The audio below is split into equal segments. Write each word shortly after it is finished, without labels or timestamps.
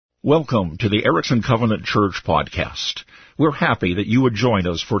Welcome to the Erickson Covenant Church podcast. We're happy that you would join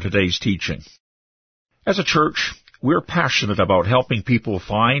us for today's teaching. As a church, we're passionate about helping people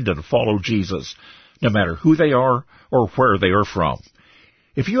find and follow Jesus, no matter who they are or where they are from.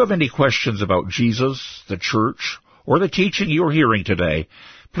 If you have any questions about Jesus, the church, or the teaching you're hearing today,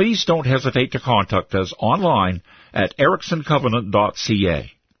 please don't hesitate to contact us online at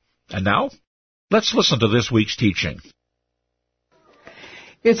ericksoncovenant.ca. And now, let's listen to this week's teaching.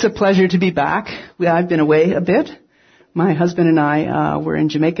 It's a pleasure to be back. I've been away a bit. My husband and I were in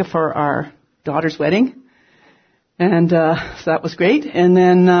Jamaica for our daughter's wedding, and so that was great. And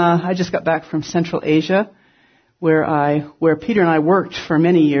then I just got back from Central Asia, where Peter and I worked for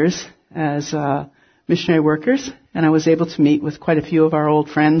many years as missionary workers, and I was able to meet with quite a few of our old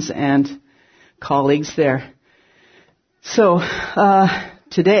friends and colleagues there. So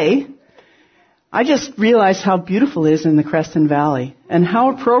today, I just realized how beautiful it is in the Creston Valley and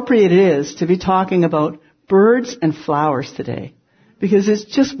how appropriate it is to be talking about birds and flowers today, because it's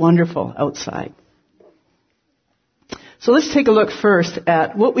just wonderful outside. So let's take a look first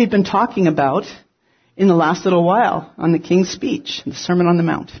at what we've been talking about in the last little while on the King's Speech, the Sermon on the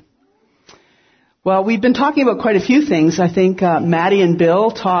Mount. Well, we've been talking about quite a few things. I think Maddie and Bill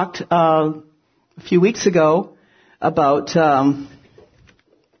talked a few weeks ago about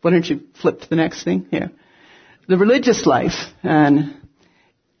why don't you flip to the next thing here? The religious life. And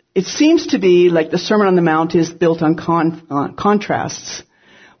it seems to be like the Sermon on the Mount is built on contrasts.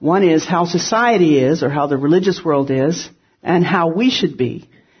 One is how society is, or how the religious world is, and how we should be.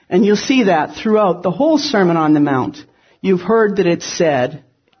 And you'll see that throughout the whole Sermon on the Mount. You've heard that it's said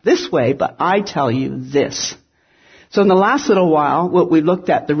this way, but I tell you this. So in the last little while, what we looked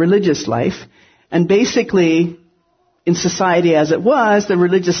at, the religious life, and basically in society as it was, the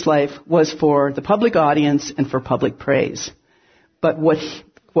religious life was for the public audience and for public praise. But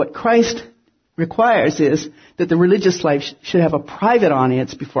what Christ requires is that the religious life should have a private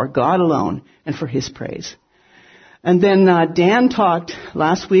audience before God alone and for His praise. And then Dan talked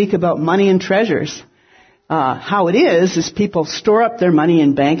last week about money and treasures. How it is people store up their money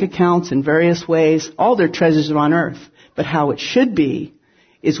in bank accounts in various ways. All their treasures are on earth. But how it should be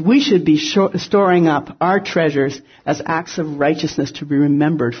is we should be storing up our treasures as acts of righteousness to be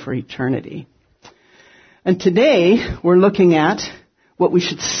remembered for eternity. And today, we're looking at what we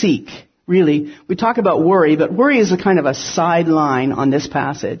should seek. Really, we talk about worry, but worry is a kind of a sideline on this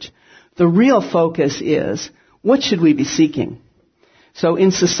passage. The real focus is, what should we be seeking? So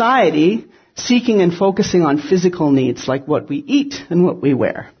in society, seeking and focusing on physical needs like what we eat and what we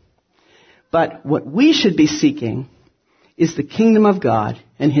wear. But what we should be seeking is the kingdom of God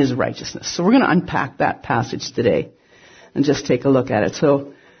and His righteousness. So we're going to unpack that passage today and just take a look at it.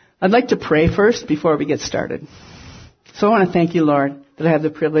 So I'd like to pray first before we get started. So I want to thank you, Lord, that I have the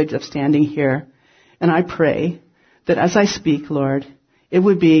privilege of standing here. And I pray that as I speak, Lord, it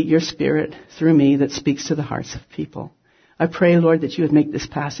would be your Spirit through me that speaks to the hearts of people. I pray, Lord, that you would make this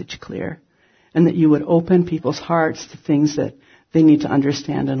passage clear and that you would open people's hearts to things that they need to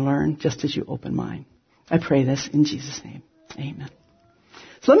understand and learn, just as you open mine. I pray this in Jesus' name. Amen.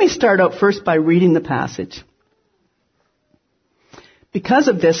 So let me start out first by reading the passage. Because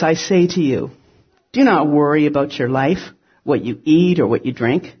of this, I say to you, do not worry about your life, what you eat or what you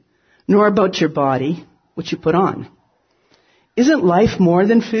drink, nor about your body, what you put on. Isn't life more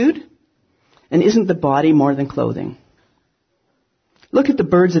than food? And isn't the body more than clothing? Look at the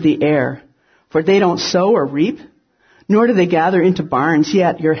birds of the air, for they don't sow or reap, nor do they gather into barns,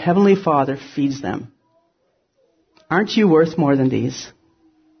 yet your heavenly Father feeds them. Aren't you worth more than these?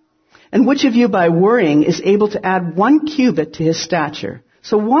 And which of you by worrying is able to add 1 cubit to his stature?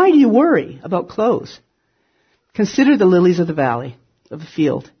 So why do you worry about clothes? Consider the lilies of the valley, of the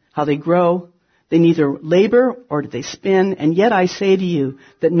field, how they grow. They neither labor or do they spin. And yet I say to you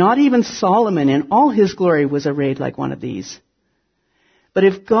that not even Solomon in all his glory was arrayed like one of these. But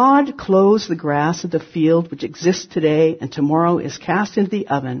if God clothes the grass of the field, which exists today and tomorrow is cast into the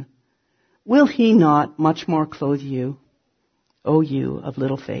oven, will He not much more clothe you, O you of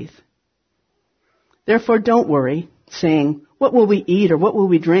little faith? Therefore don't worry, saying, what will we eat, or what will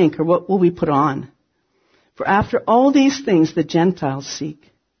we drink, or what will we put on? For after all these things the Gentiles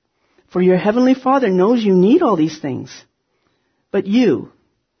seek. For your heavenly Father knows you need all these things. But you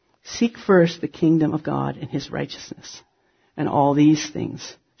seek first the kingdom of God and His righteousness, and all these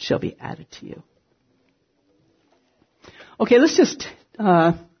things shall be added to you. Okay, let's just...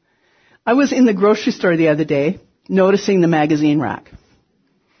 I was in the grocery store the other day, noticing the magazine rack.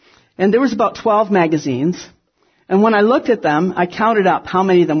 And there was about 12 magazines. And when I looked at them, I counted up how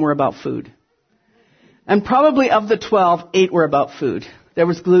many of them were about food. And probably of the 12, 8 were about food. There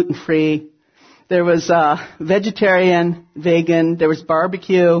was gluten-free. There was vegetarian, vegan. There was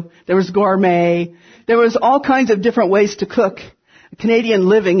barbecue. There was gourmet. There was all kinds of different ways to cook. Canadian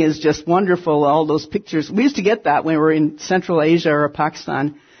living is just wonderful, all those pictures. We used to get that when we were in Central Asia or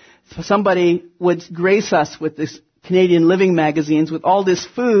Pakistan. Somebody would grace us with this Canadian living magazines with all this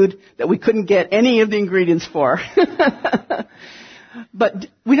food that we couldn't get any of the ingredients for. But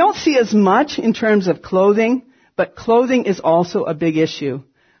we don't see as much in terms of clothing, but clothing is also a big issue.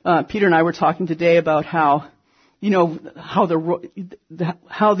 Peter and I were talking today about how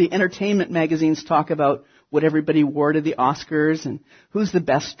the entertainment magazines talk about what everybody wore to the Oscars and who's the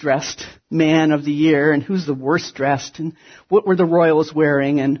best dressed man of the year and who's the worst dressed and what were the royals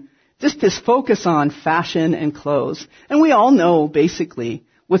wearing and just this focus on fashion and clothes. And we all know basically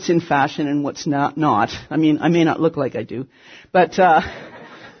what's in fashion and what's not. I mean, I may not look like I do, but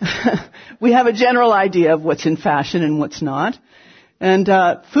we have a general idea of what's in fashion and what's not. And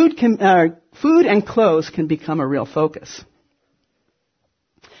food and clothes can become a real focus.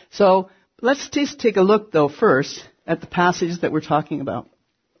 So let's just take a look, though, first at the passages that we're talking about.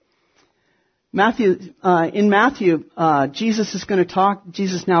 In Matthew,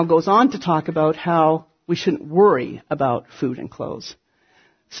 Jesus now goes on to talk about how we shouldn't worry about food and clothes.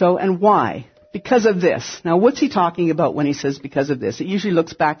 So, and why? Because of this. Now, what's he talking about when he says because of this? It usually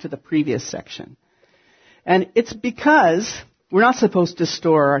looks back to the previous section. And it's because we're not supposed to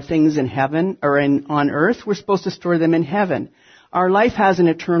store our things in heaven or on earth. We're supposed to store them in heaven. Our life has an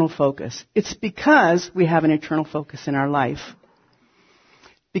eternal focus. It's because we have an eternal focus in our life.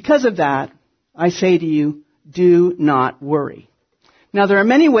 Because of that, I say to you, do not worry. Now, there are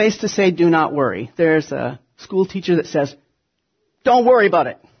many ways to say do not worry. There's a school teacher that says, don't worry about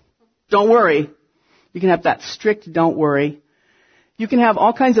it. Don't worry. You can have that strict don't worry. You can have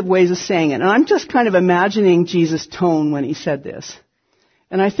all kinds of ways of saying it. And I'm just kind of imagining Jesus' tone when he said this.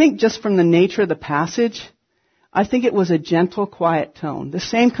 And I think just from the nature of the passage, I think it was a gentle, quiet tone. The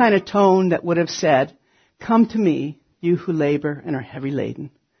same kind of tone that would have said, come to me, you who labor and are heavy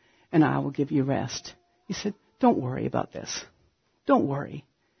laden, and I will give you rest. He said, don't worry about this. Don't worry.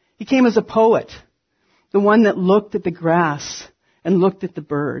 He came as a poet, the one that looked at the grass and looked at the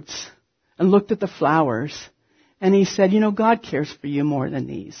birds and looked at the flowers. And he said, God cares for you more than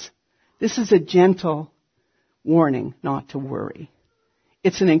these. This is a gentle warning not to worry.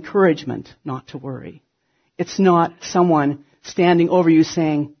 It's an encouragement not to worry. It's not someone standing over you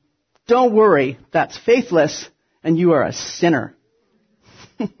saying, don't worry, that's faithless, and you are a sinner.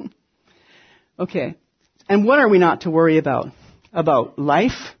 Okay. And what are we not to worry about? About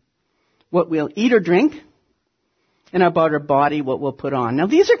life, what we'll eat or drink, and about our body, what we'll put on. Now,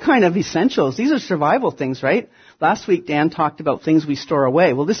 these are kind of essentials. These are survival things, right? Last week, Dan talked about things we store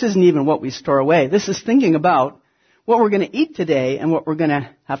away. Well, this isn't even what we store away. This is thinking about what we're going to eat today and what we're going to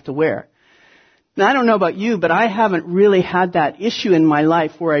have to wear. Now, I don't know about you, but I haven't really had that issue in my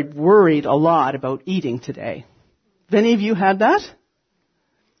life where I'd worried a lot about eating today. Have any of you had that?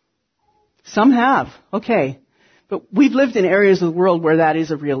 Some have. Okay. But we've lived in areas of the world where that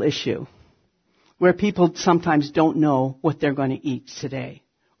is a real issue, where people sometimes don't know what they're going to eat today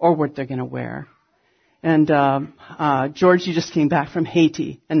or what they're going to wear. And George, you just came back from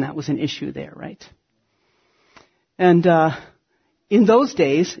Haiti, and that was an issue there, right? And in those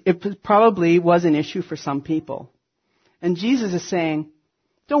days, it probably was an issue for some people. And Jesus is saying,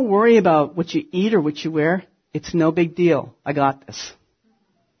 don't worry about what you eat or what you wear. It's no big deal. I got this.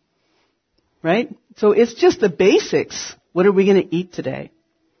 Right? So it's just the basics. What are we going to eat today?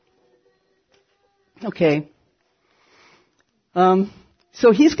 Okay.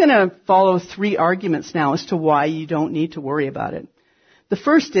 So he's going to follow 3 arguments now as to why you don't need to worry about it. The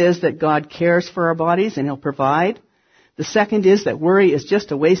first is that God cares for our bodies and He'll provide. The second is that worry is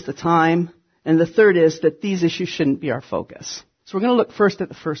just a waste of time. And the third is that these issues shouldn't be our focus. So we're going to look first at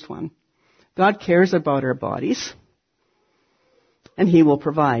the first one. God cares about our bodies and He will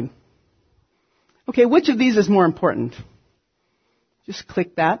provide. Okay, which of these is more important? Just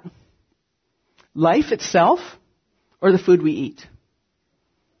click that. Life itself or the food we eat?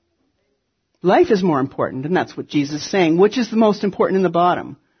 Life is more important, and that's what Jesus is saying. Which is the most important in the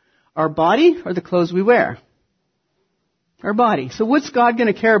bottom? Our body or the clothes we wear? Our body. So what's God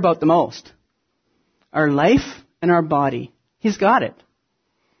going to care about the most? Our life and our body. He's got it.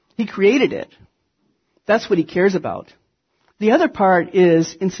 He created it. That's what He cares about. The other part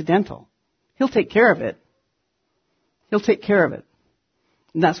is incidental. He'll take care of it. He'll take care of it.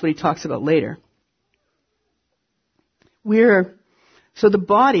 And that's what He talks about later. So the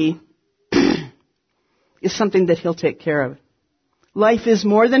body is something that He'll take care of. Life is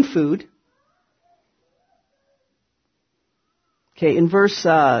more than food. Okay, in verse,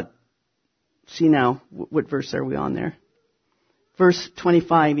 see now, what verse are we on there? Verse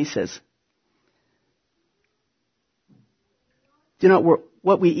 25, he says, do not worry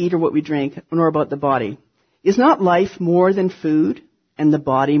what we eat or what we drink, nor about the body. Is not life more than food, and the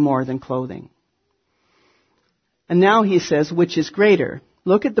body more than clothing? And now he says, which is greater?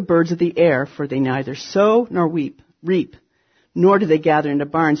 Look at the birds of the air, for they neither sow nor reap, nor do they gather into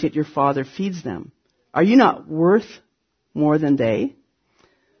barns, yet your Father feeds them. Are you not worth more than they?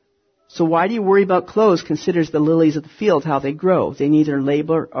 So why do you worry about clothes? Consider the lilies of the field, how they grow. They neither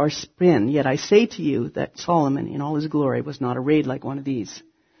labor or spin. Yet I say to you that Solomon in all his glory was not arrayed like one of these.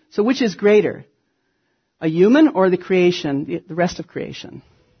 So which is greater? A human or the creation, the rest of creation?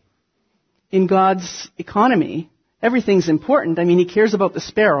 In God's economy, everything's important. I mean, he cares about the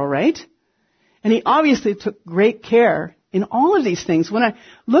sparrow, right? And he obviously took great care in all of these things. When I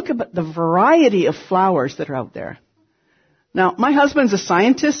look at the variety of flowers that are out there. Now, my husband's a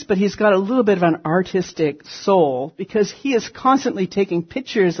scientist, but he's got a little bit of an artistic soul because he is constantly taking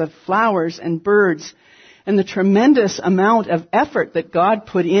pictures of flowers and birds and the tremendous amount of effort that God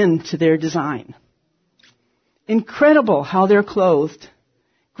put into their design. Incredible how they're clothed.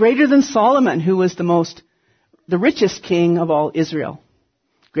 Greater than Solomon, who was the richest king of all Israel.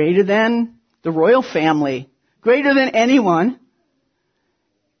 Greater than the royal family. Greater than anyone.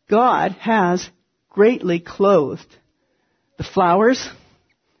 God has greatly clothed the flowers,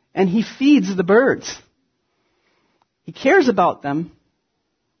 and he feeds the birds. He cares about them,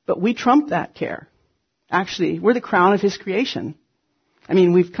 but we trump that care. Actually, we're the crown of his creation. I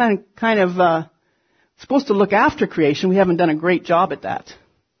mean, we've kind of supposed to look after creation. We haven't done a great job at that.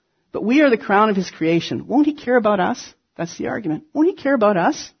 But we are the crown of his creation. Won't he care about us? That's the argument. Won't he care about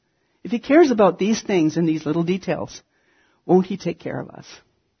us? If he cares about these things and these little details, won't he take care of us?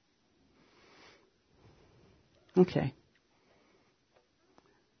 Okay.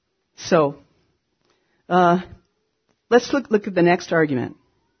 So, let's look at the next argument.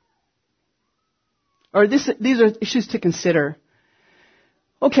 Or these are issues to consider.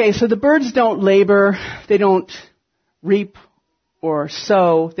 Okay, so the birds don't labor, they don't reap or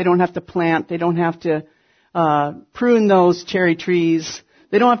sow, they don't have to plant, they don't have to prune those cherry trees,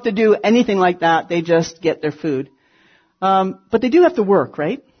 they don't have to do anything like that, they just get their food. But they do have to work,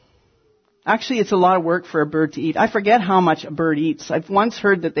 right? Actually, it's a lot of work for a bird to eat. I forget how much a bird eats. I've once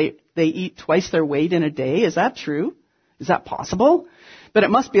heard that they eat twice their weight in a day. Is that true? Is that possible? But it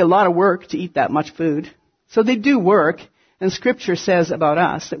must be a lot of work to eat that much food. So they do work, and Scripture says about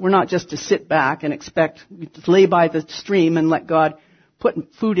us that we're not just to sit back and expect to lay by the stream and let God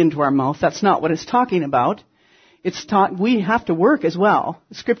put food into our mouth. That's not what it's talking about. We have to work as well.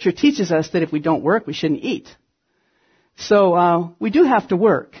 Scripture teaches us that if we don't work, we shouldn't eat. So we do have to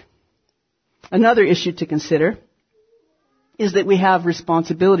work. Another issue to consider is that we have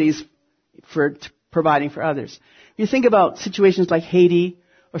responsibilities for providing for others. You think about situations like Haiti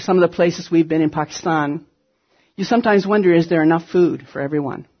or some of the places we've been in Pakistan, you sometimes wonder, is there enough food for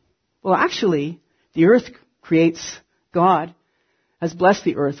everyone? Well, actually, the earth God has blessed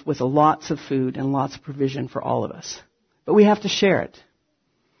the earth with lots of food and lots of provision for all of us. But we have to share it.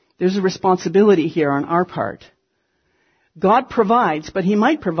 There's a responsibility here on our part. God provides, but he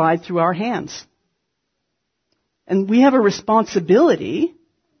might provide through our hands. And we have a responsibility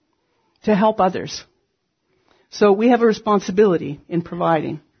to help others. So we have a responsibility in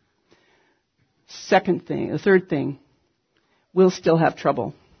providing. The third thing, we'll still have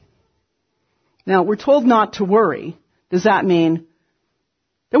trouble. Now, we're told not to worry. Does that mean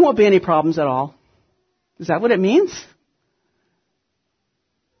there won't be any problems at all? Is that what it means?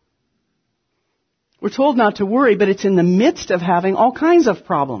 We're told not to worry, but it's in the midst of having all kinds of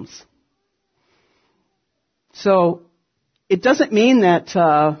problems. So it doesn't mean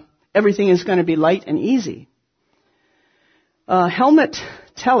that everything is going to be light and easy. Helmut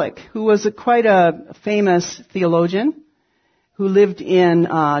Telek, who was quite a famous theologian who lived in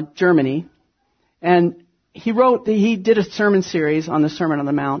Germany, and he did a sermon series on the Sermon on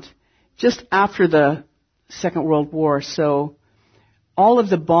the Mount just after the Second World War. So all of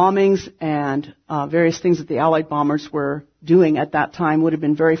the bombings and various things that the Allied bombers were doing at that time would have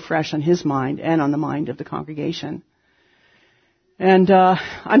been very fresh on his mind and on the mind of the congregation. And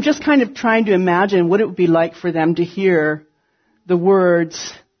I'm just kind of trying to imagine what it would be like for them to hear the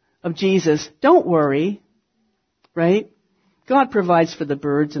words of Jesus. Don't worry, right? God provides for the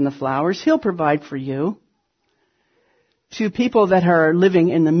birds and the flowers. He'll provide for you. To people that are living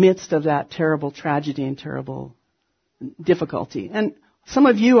in the midst of that terrible tragedy and terrible difficulty. And some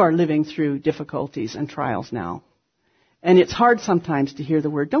of you are living through difficulties and trials now. And it's hard sometimes to hear the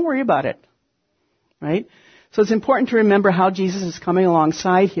word, don't worry about it. Right? So it's important to remember how Jesus is coming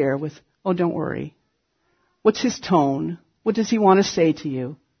alongside here with, oh, don't worry. What's his tone? What does he want to say to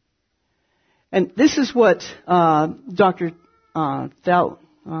you? And this is what Dr. I don't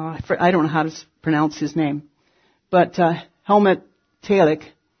know how to pronounce his name, but Helmut Thielicke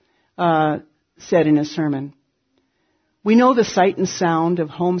said in his sermon, "We know the sight and sound of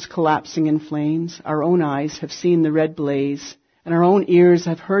homes collapsing in flames. Our own eyes have seen the red blaze, and our own ears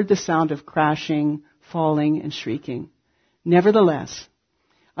have heard the sound of crashing, falling, and shrieking. Nevertheless,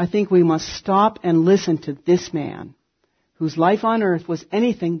 I think we must stop and listen to this man, whose life on earth was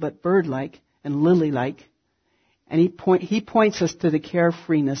anything but bird-like and lily-like, and he points us to the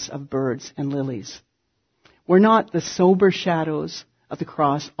carefreeness of birds and lilies. We're not the sober shadows of the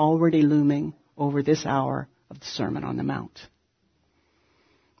cross already looming over this hour of the Sermon on the Mount."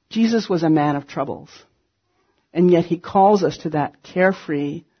 Jesus was a man of troubles, and yet he calls us to that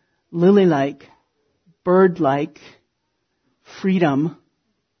carefree, lily-like, bird-like freedom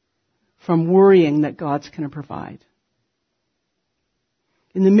from worrying that God's going to provide.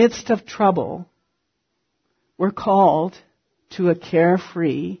 In the midst of trouble, we're called to a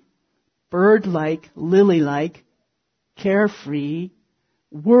carefree, bird-like, lily-like, carefree,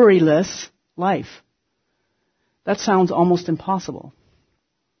 worryless life. That sounds almost impossible.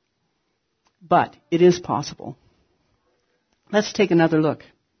 But it is possible. Let's take another look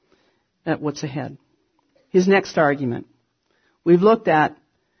at what's ahead. His next argument. We've looked at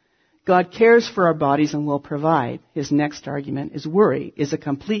God cares for our bodies and will provide. His next argument is worry is a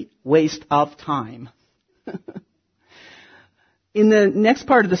complete waste of time. In the next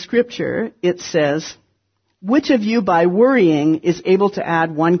part of the scripture, it says, "Which of you by worrying is able to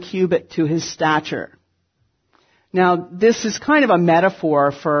add 1 cubit to his stature?" Now, this is kind of a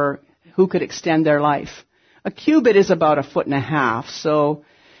metaphor for who could extend their life. A cubit is about 1.5 feet. So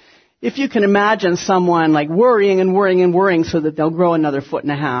if you can imagine someone like worrying and worrying and worrying so that they'll grow another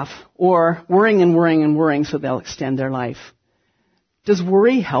 1.5 feet, or worrying and worrying and worrying so they'll extend their life. Does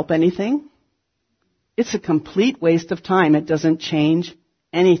worry help anything? It's a complete waste of time. It doesn't change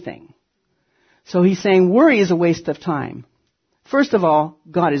anything. So he's saying worry is a waste of time. First of all,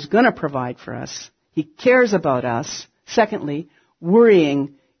 God is going to provide for us. He cares about us. Secondly,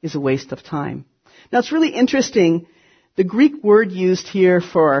 worrying is a waste of time. Now it's really interesting. The Greek word used here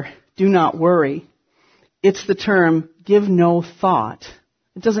for do not worry, it's the term give no thought.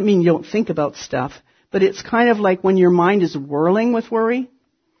 It doesn't mean you don't think about stuff, but it's kind of like when your mind is whirling with worry.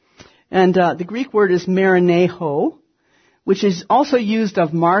 And the Greek word is marineho, which is also used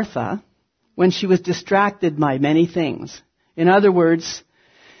of Martha when she was distracted by many things. In other words,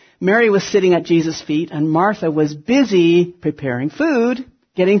 Mary was sitting at Jesus' feet and Martha was busy preparing food,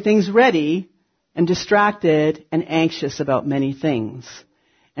 getting things ready, and distracted and anxious about many things.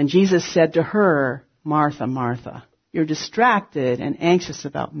 And Jesus said to her, "Martha, Martha, you're distracted and anxious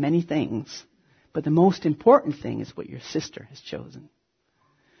about many things, but the most important thing is what your sister has chosen."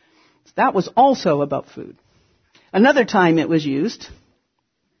 So that was also about food. Another time it was used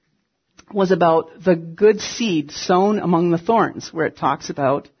was about the good seed sown among the thorns, where it talks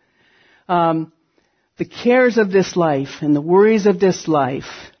about the cares of this life and the worries of this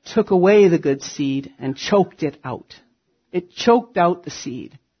life took away the good seed and choked it out. It choked out the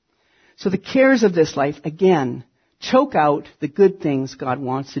seed. So the cares of this life, again, choke out the good things God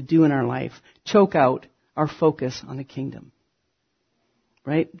wants to do in our life, choke out our focus on the kingdom.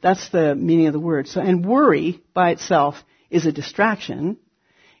 Right? That's the meaning of the word. So, and worry by itself is a distraction.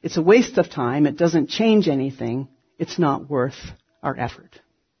 It's a waste of time. It doesn't change anything. It's not worth our effort.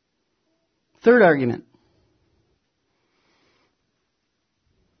 Third argument.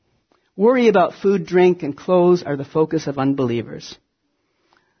 Worry about food, drink, and clothes are the focus of unbelievers.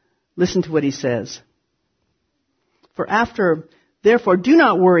 Listen to what he says. Therefore, do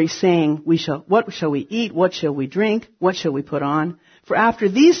not worry, saying, what shall we eat? What shall we drink? What shall we put on? For after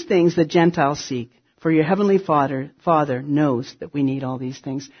these things the Gentiles seek. For your heavenly Father knows that we need all these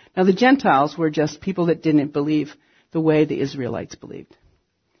things. Now, the Gentiles were just people that didn't believe the way the Israelites believed.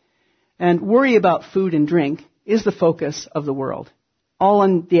 And worry about food and drink is the focus of the world, all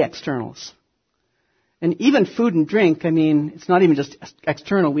on the externals. And even food and drink, it's not even just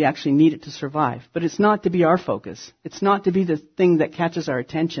external. We actually need it to survive. But it's not to be our focus. It's not to be the thing that catches our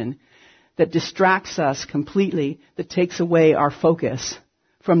attention, that distracts us completely, that takes away our focus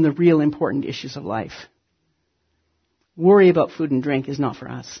from the real important issues of life. Worry about food and drink is not for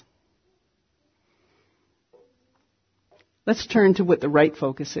us. Let's turn to what the right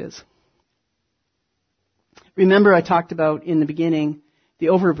focus is. Remember, I talked about in the beginning the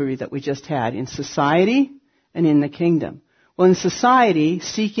overview that we just had in society and in the kingdom. Well, in society,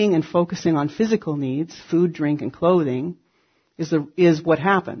 seeking and focusing on physical needs, food, drink, and clothing, is what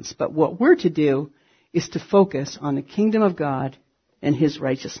happens. But what we're to do is to focus on the kingdom of God and His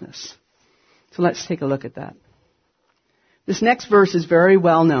righteousness. So let's take a look at that. This next verse is very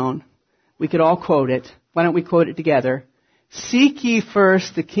well known. We could all quote it. Why don't we quote it together? Seek ye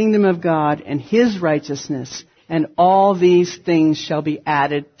first the kingdom of God and His righteousness, and all these things shall be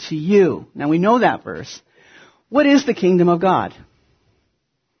added to you. Now we know that verse. What is the kingdom of God?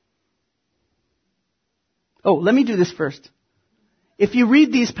 Oh, let me do this first. If you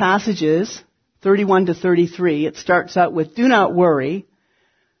read these passages, 31 to 33, it starts out with, do not worry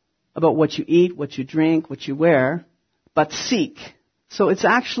about what you eat, what you drink, what you wear, but seek. So it's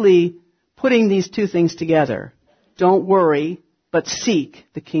actually putting these two things together. Don't worry, but seek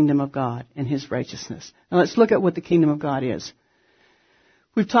the kingdom of God and His righteousness. Now let's look at what the kingdom of God is.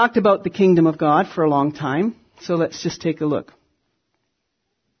 We've talked about the kingdom of God for a long time, so let's just take a look.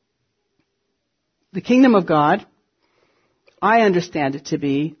 The kingdom of God, I understand it to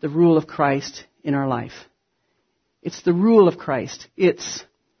be the rule of Christ in our life. It's the rule of Christ. It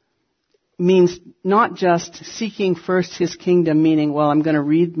means not just seeking first His kingdom, meaning, well, I'm going to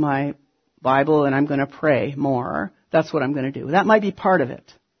read my Bible and I'm going to pray more. That's what I'm going to do. That might be part of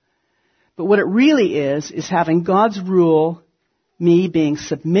it. But what it really is having God's rule, me being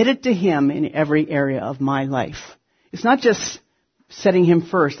submitted to Him in every area of my life. It's not just setting Him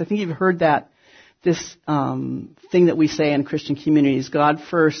first. I think you've heard that, this thing that we say in Christian communities, God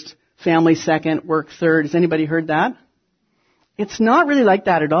first, family second, work third. Has anybody heard that? It's not really like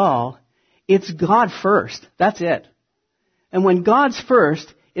that at all. It's God first. That's it. And when God's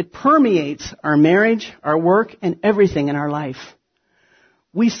first, it permeates our marriage, our work, and everything in our life.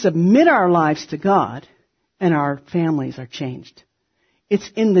 We submit our lives to God, and our families are changed. It's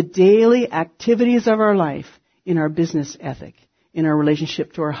in the daily activities of our life, in our business ethic, in our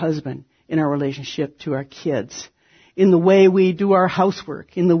relationship to our husband, in our relationship to our kids, in the way we do our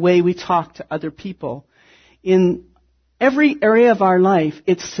housework, in the way we talk to other people. In every area of our life,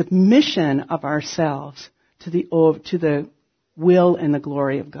 it's submission of ourselves to the will and the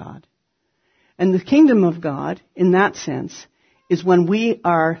glory of God. And the kingdom of God, in that sense, is when we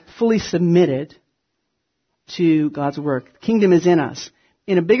are fully submitted to God's work. The kingdom is in us.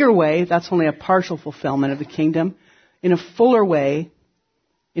 In a bigger way, that's only a partial fulfillment of the kingdom. In a fuller way,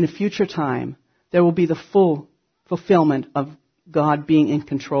 in a future time, there will be the full fulfillment of God being in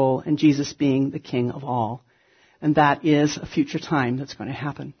control and Jesus being the King of all. And that is a future time that's going to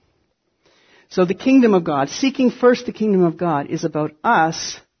happen. So the kingdom of God, seeking first the kingdom of God, is about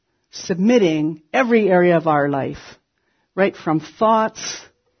us submitting every area of our life, right from thoughts,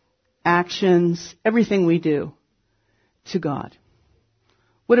 actions, everything we do, to God.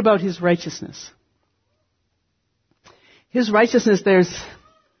 What about His righteousness? His righteousness,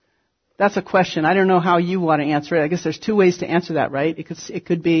 that's a question. I don't know how you want to answer it. I guess there's two ways to answer that, right? It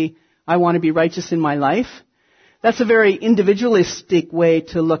could be, I want to be righteous in my life. That's a very individualistic way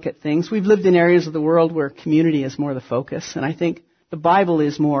to look at things. We've lived in areas of the world where community is more the focus, and I think the Bible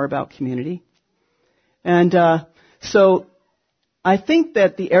is more about community. And so I think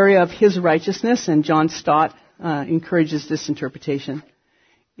that the area of His righteousness, and John Stott encourages this interpretation,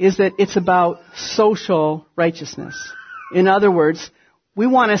 is that it's about social righteousness. In other words, we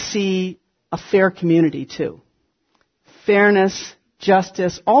want to see a fair community too. Fairness,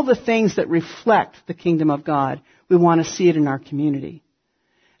 justice, all the things that reflect the kingdom of God, we want to see it in our community.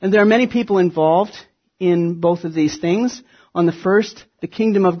 And there are many people involved in both of these things. On the first, the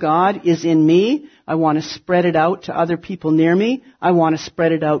kingdom of God is in me. I want to spread it out to other people near me. I want to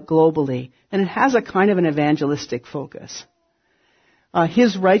spread it out globally. And it has a kind of an evangelistic focus.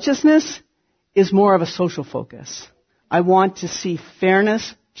 His righteousness is more of a social focus. I want to see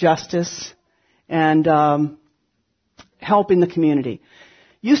fairness, justice, and help in the community.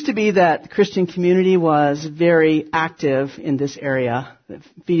 Used to be that the Christian community was very active in this area.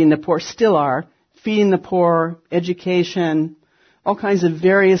 Feeding the poor, still are. Feeding the poor, education, all kinds of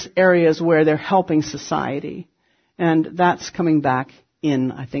various areas where they're helping society. And that's coming back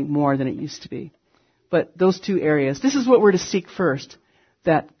in, I think, more than it used to be. But those two areas, this is what we're to seek first.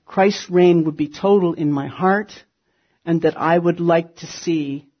 That Christ's reign would be total in my heart, and that I would like to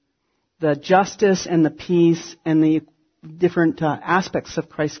see the justice and the peace and the different aspects of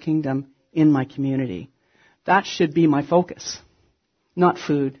Christ's kingdom in my community. That should be my focus. Not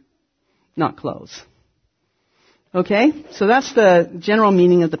food, not clothes. Okay? So that's the general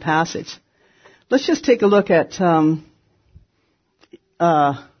meaning of the passage. Let's just take a look at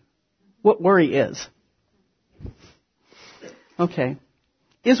what worry is. Okay.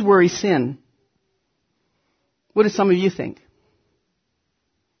 Is worry sin? What do some of you think?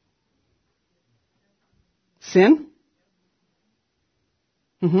 Sin?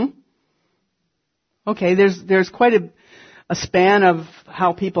 Okay, there's quite a span of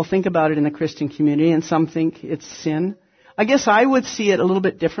how people think about it in the Christian community, and some think it's sin. I guess I would see it a little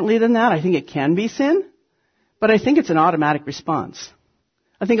bit differently than that. I think it can be sin, but I think it's an automatic response.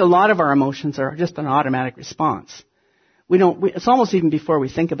 I think a lot of our emotions are just an automatic response. It's almost even before we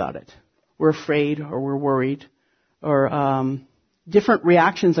think about it. We're afraid or we're worried or different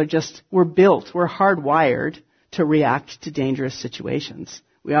reactions we're hardwired to react to dangerous situations.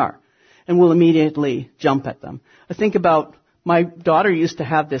 We are. And we'll immediately jump at them. I think about my daughter used to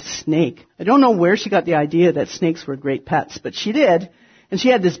have this snake. I don't know where she got the idea that snakes were great pets, but she did. And she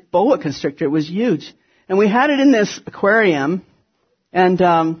had this boa constrictor. It was huge. And we had it in this aquarium. And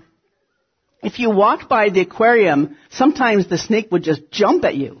if you walked by the aquarium, sometimes the snake would just jump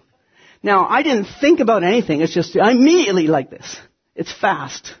at you. Now, I didn't think about anything. It's just immediately like this. It's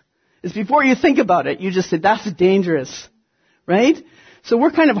fast. It's before you think about it. You just say, that's dangerous. Right? So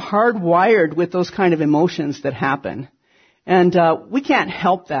we're kind of hardwired with those kind of emotions that happen. And we can't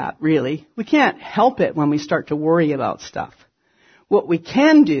help that, really. We can't help it when we start to worry about stuff. What we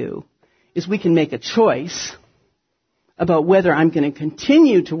can do is we can make a choice about whether I'm going to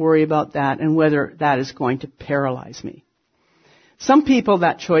continue to worry about that and whether that is going to paralyze me. Some people,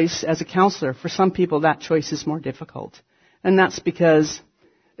 that choice, as a counselor, for some people that choice is more difficult. And that's because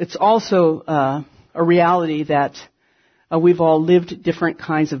it's also a reality that we've all lived different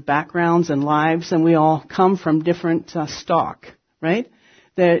kinds of backgrounds and lives, and we all come from different stock, right?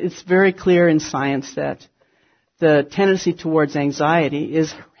 It's very clear in science that the tendency towards anxiety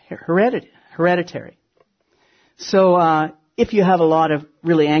is hereditary. So if you have a lot of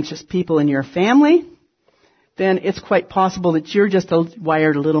really anxious people in your family, then it's quite possible that you're just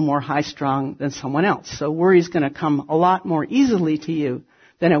wired a little more high-strung than someone else. So worry is going to come a lot more easily to you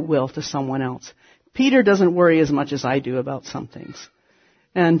than it will to someone else. Peter doesn't worry as much as I do about some things,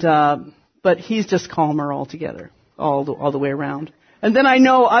 but he's just calmer altogether, all the way around. And then I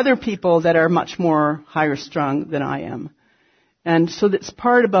know other people that are much more higher strung than I am, and so that's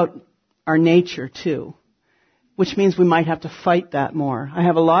part about our nature too, which means we might have to fight that more. I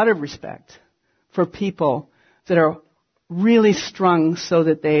have a lot of respect for people that are really strung so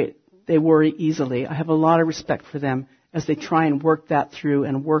that they worry easily. I have a lot of respect for them as they try and work that through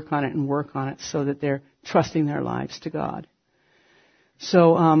and work on it so that they're trusting their lives to God.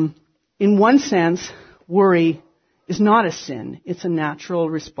 So, in one sense, worry is not a sin. It's a natural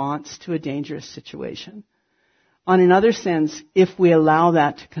response to a dangerous situation. On another sense, if we allow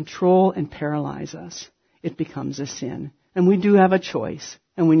that to control and paralyze us, it becomes a sin. And we do have a choice,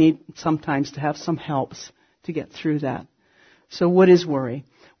 and we need sometimes to have some helps to get through that. So what is worry?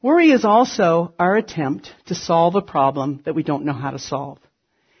 Worry is also our attempt to solve a problem that we don't know how to solve.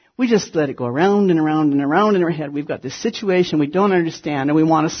 We just let it go around and around and around in our head. We've got this situation we don't understand and we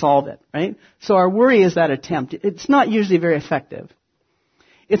want to solve it, right? So our worry is that attempt. It's not usually very effective.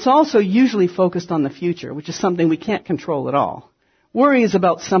 It's also usually focused on the future, which is something we can't control at all. Worry is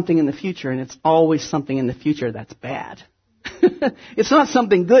about something in the future, and it's always something in the future that's bad. It's not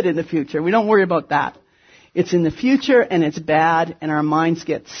something good in the future. We don't worry about that. It's in the future, and it's bad, and our minds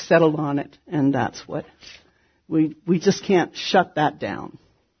get settled on it, and that's what we just can't shut that down.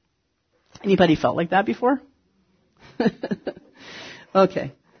 Anybody felt like that before?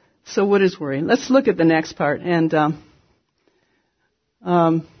 Okay, so what is worry? Let's look at the next part, and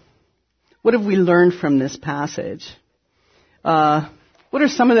what have we learned from this passage? What are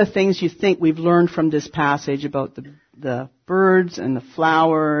some of the things you think we've learned from this passage about the birds and the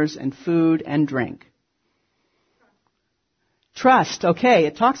flowers and food and drink? Trust. Okay,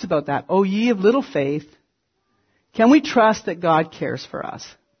 it talks about that. O ye of little faith. Can we trust that God cares for us?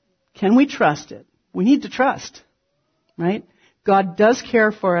 Can we trust it? We need to trust, right? God does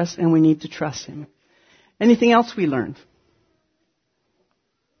care for us, and we need to trust Him. Anything else we learned?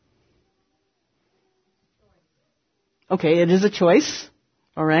 Okay, it is a choice.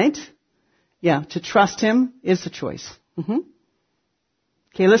 All right? Yeah, to trust Him is a choice.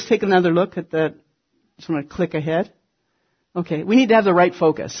 Okay, let's take another look at the... Just want to click ahead. Okay, we need to have the right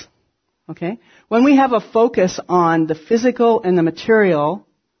focus. Okay? When we have a focus on the physical and the material,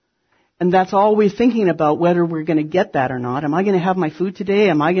 and that's all we're thinking about, whether we're going to get that or not. Am I going to have my food today?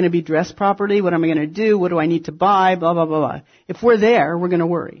 Am I going to be dressed properly? What am I going to do? What do I need to buy? Blah, blah, blah, blah. If we're there, we're going to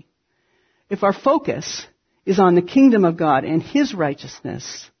worry. If our focus is on the kingdom of God and His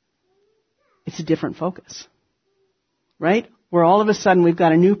righteousness, it's a different focus. Right? Where all of a sudden we've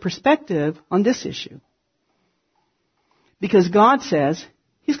got a new perspective on this issue. Because God says,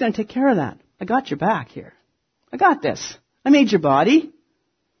 He's going to take care of that. I got your back here. I got this. I made your body.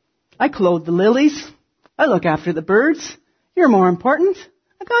 I clothed the lilies. I look after the birds. You're more important.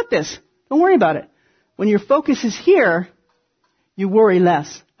 I got this. Don't worry about it. When your focus is here, you worry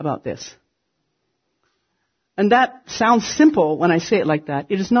less about this. And that sounds simple when I say it like that.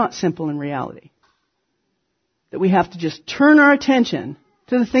 It is not simple in reality. That we have to just turn our attention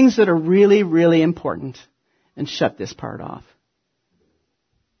to the things that are really, really important and shut this part off.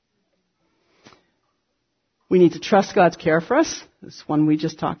 We need to trust God's care for us. This one we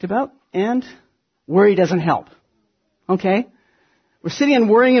just talked about. And worry doesn't help. Okay? We're sitting and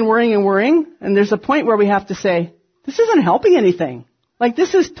worrying and worrying and worrying. And there's a point where we have to say, this isn't helping anything. Like,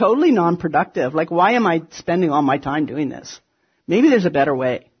 this is totally non-productive. Like, why am I spending all my time doing this? Maybe there's a better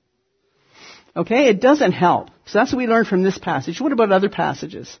way. Okay? It doesn't help. So that's what we learned from this passage. What about other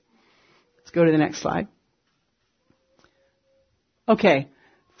passages? Let's go to the next slide. Okay.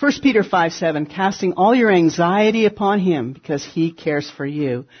 1 Peter 5:7, casting all your anxiety upon Him because He cares for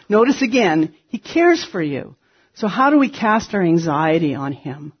you. Notice again, He cares for you. So how do we cast our anxiety on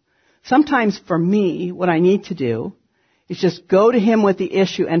Him? Sometimes for me, what I need to do is just go to Him with the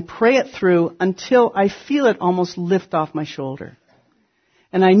issue and pray it through until I feel it almost lift off my shoulder.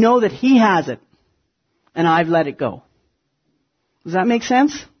 And I know that He has it, and I've let it go. Does that make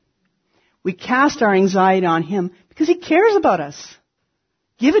sense? We cast our anxiety on Him because He cares about us.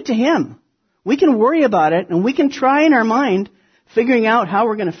 Give it to Him. We can worry about it, and we can try in our mind figuring out how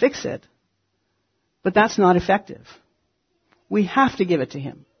we're going to fix it. But that's not effective. We have to give it to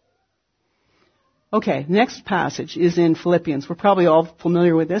Him. Okay, next passage is in Philippians. We're probably all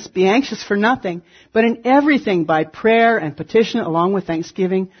familiar with this. Be anxious for nothing, but in everything by prayer and petition along with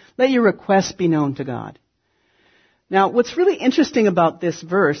thanksgiving, let your requests be known to God. Now, what's really interesting about this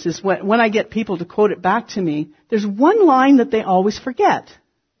verse is when I get people to quote it back to me, there's one line that they always forget.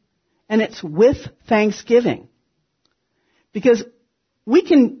 And it's with thanksgiving. Because we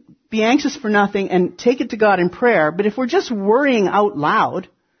can be anxious for nothing and take it to God in prayer, but if we're just worrying out loud,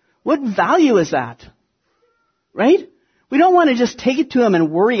 what value is that? Right? We don't want to just take it to Him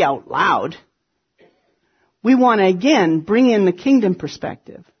and worry out loud. We want to, again, bring in the kingdom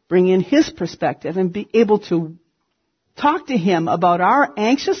perspective, bring in His perspective, and be able to talk to Him about our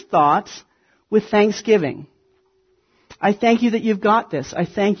anxious thoughts with thanksgiving. I thank you that you've got this. I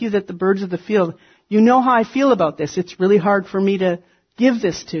thank you that the birds of the field, you know how I feel about this. It's really hard for me to give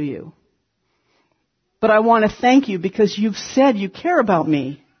this to you. But I want to thank you because you've said you care about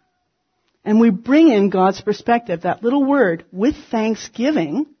me. And we bring in God's perspective. That little word, with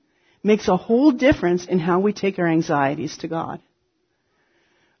thanksgiving, makes a whole difference in how we take our anxieties to God.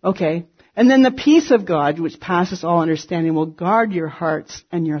 Okay. And then the peace of God, which passes all understanding, will guard your hearts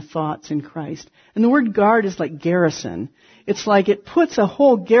and your thoughts in Christ. And the word guard is like garrison. It's like it puts a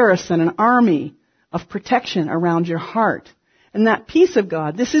whole garrison, an army of protection around your heart. And that peace of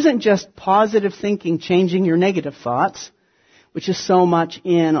God, this isn't just positive thinking changing your negative thoughts, which is so much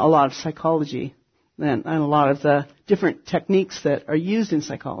in a lot of psychology and a lot of the different techniques that are used in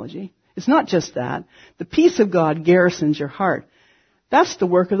psychology. It's not just that. The peace of God garrisons your heart. That's the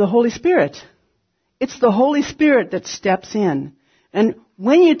work of the Holy Spirit. It's the Holy Spirit that steps in. And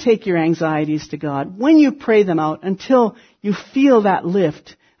when you take your anxieties to God, when you pray them out until you feel that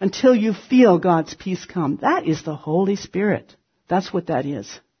lift, until you feel God's peace come, that is the Holy Spirit. That's what that is.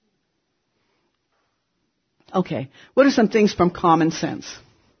 Okay, what are some things from common sense?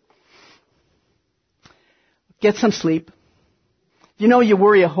 Get some sleep. You know you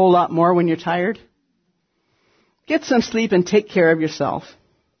worry a whole lot more when you're tired? Get some sleep and take care of yourself.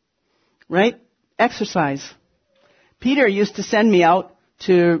 Right? Exercise. Peter used to send me out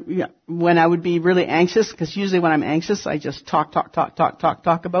to, when I would be really anxious, because usually when I'm anxious, I just talk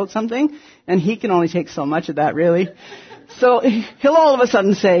about something, and he can only take so much of that, really. So he'll all of a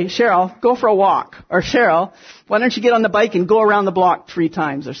sudden say, Cheryl, go for a walk. Or Cheryl, why don't you get on the bike and go around the block 3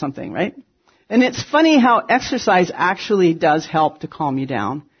 times or something, right? And it's funny how exercise actually does help to calm you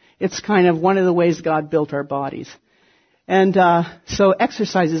down. It's kind of one of the ways God built our bodies. And so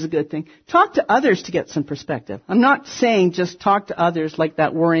exercise is a good thing. Talk to others to get some perspective. I'm not saying just talk to others like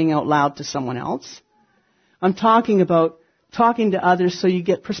that worrying out loud to someone else. I'm talking about talking to others so you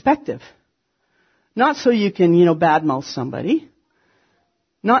get perspective. Not so you can, badmouth somebody.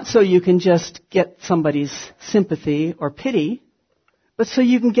 Not so you can just get somebody's sympathy or pity, but so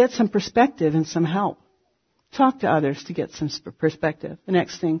you can get some perspective and some help. Talk to others to get some perspective. The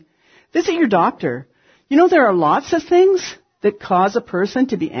next thing, visit your doctor. There are lots of things that cause a person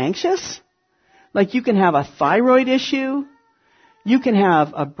to be anxious. Like you can have a thyroid issue. You can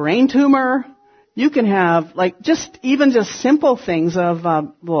have a brain tumor. You can have just simple things of,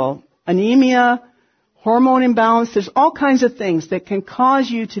 anemia, hormone imbalance. There's all kinds of things that can cause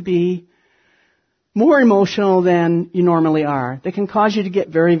you to be more emotional than you normally are, that can cause you to get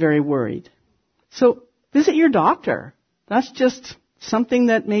very, very worried. So visit your doctor. That's just something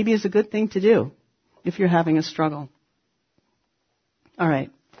that maybe is a good thing to do if you're having a struggle. All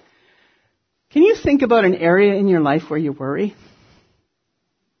right. Can you think about an area in your life where you worry?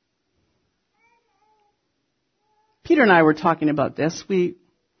 Peter and I were talking about this. There's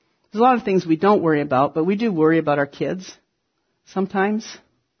a lot of things we don't worry about, but we do worry about our kids sometimes.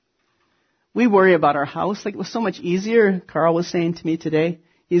 We worry about our house. Like, it was so much easier. Carl was saying to me today,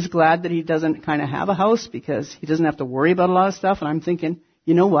 he's glad that he doesn't kind of have a house because he doesn't have to worry about a lot of stuff. And I'm thinking,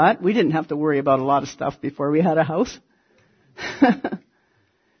 you know what? We didn't have to worry about a lot of stuff before we had a house.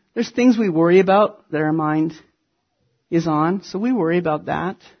 There's things we worry about that our mind is on, so we worry about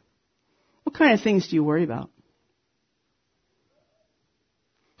that. What kind of things do you worry about?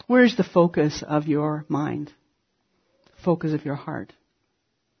 Where's the focus of your mind? Focus of your heart?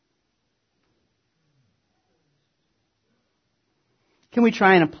 Can we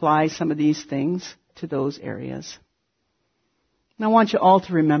try and apply some of these things to those areas? And I want you all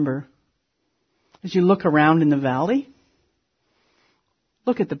to remember, as you look around in the valley,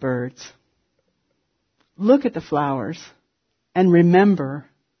 look at the birds, look at the flowers, and remember,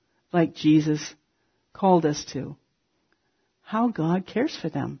 like Jesus called us to, how God cares for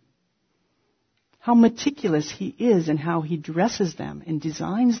them, how meticulous He is in how He dresses them and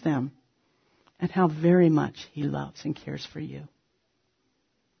designs them, and how very much He loves and cares for you.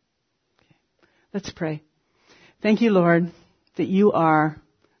 Okay. Let's pray. Thank you, Lord, that You are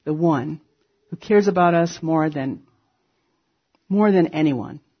the one who cares about us more than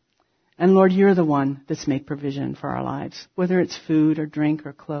anyone. And Lord, You're the one that's made provision for our lives, whether it's food or drink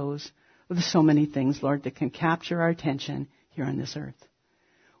or clothes. There's so many things, Lord, that can capture our attention here on this earth.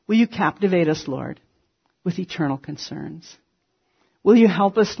 Will You captivate us, Lord, with eternal concerns? Will You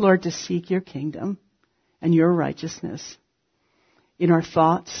help us, Lord, to seek Your kingdom and Your righteousness in our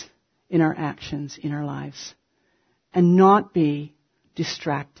thoughts, in our actions, in our lives, and not be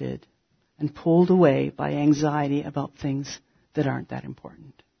distracted and pulled away by anxiety about things that aren't that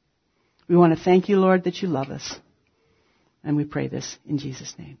important. We want to thank You, Lord, that You love us. And we pray this in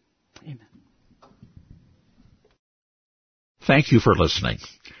Jesus' name. Amen. Thank you for listening.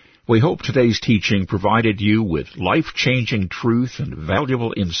 We hope today's teaching provided you with life-changing truth and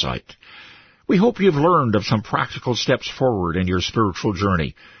valuable insight. We hope you've learned of some practical steps forward in your spiritual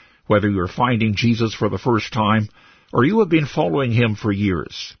journey, whether you're finding Jesus for the first time or you have been following Him for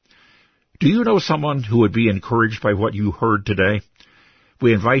years. Do you know someone who would be encouraged by what you heard today?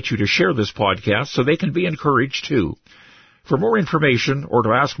 We invite you to share this podcast so they can be encouraged too. For more information or to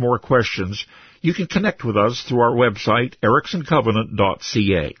ask more questions, you can connect with us through our website,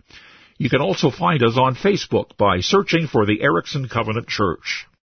 ericksoncovenant.ca. You can also find us on Facebook by searching for the Erickson Covenant Church.